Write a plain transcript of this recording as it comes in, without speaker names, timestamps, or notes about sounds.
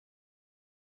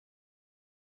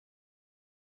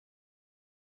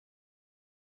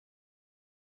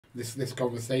this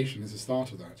conversation is the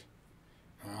start of that.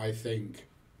 I think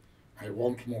I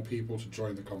want more people to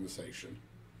join the conversation.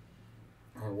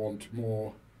 I want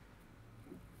more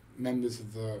members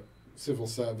of the civil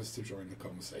service to join the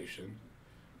conversation.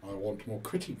 I want more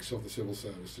critics of the civil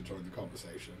service to join the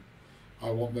conversation. I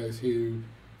want those who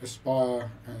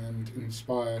aspire and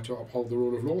inspire to uphold the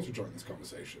rule of law to join this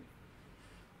conversation.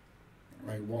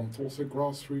 I want also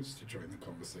grassroots to join the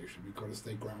conversation. We've got to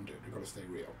stay grounded. We've got to stay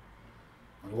real.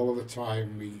 And a lot of the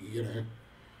time,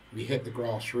 we hit the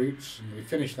grassroots and we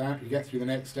finish that. We get through the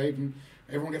next stage, and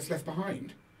everyone gets left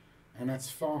behind. And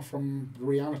that's far from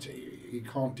reality. You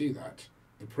can't do that.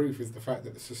 The proof is the fact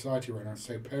that the society right now is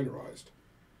so polarised.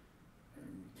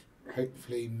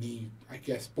 Hopefully me, I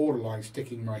guess, borderline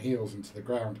sticking my heels into the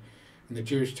ground. In the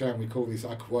Jewish term, we call these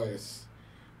akvois.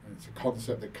 It's a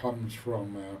concept that comes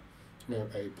from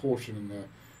a portion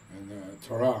in the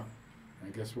Torah. I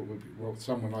guess what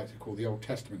some would like to call the Old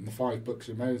Testament, in the 5 books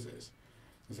of Moses.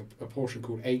 There's a portion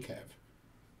called Akev.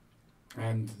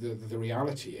 And the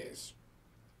reality is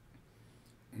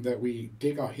that we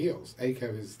dig our heels.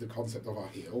 Akev is the concept of our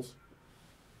heels.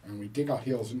 And we dig our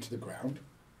heels into the ground.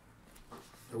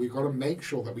 But we've got to make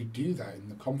sure that we do that in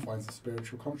the confines of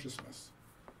spiritual consciousness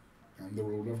and the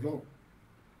rule of law.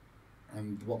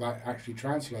 And what that actually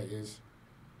translates is,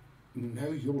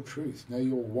 know your truth, know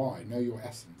your why, know your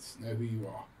essence, know who you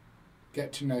are.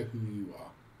 Get to know who you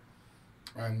are.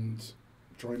 And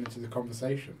join into the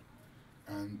conversation.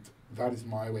 And that is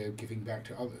my way of giving back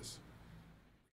to others.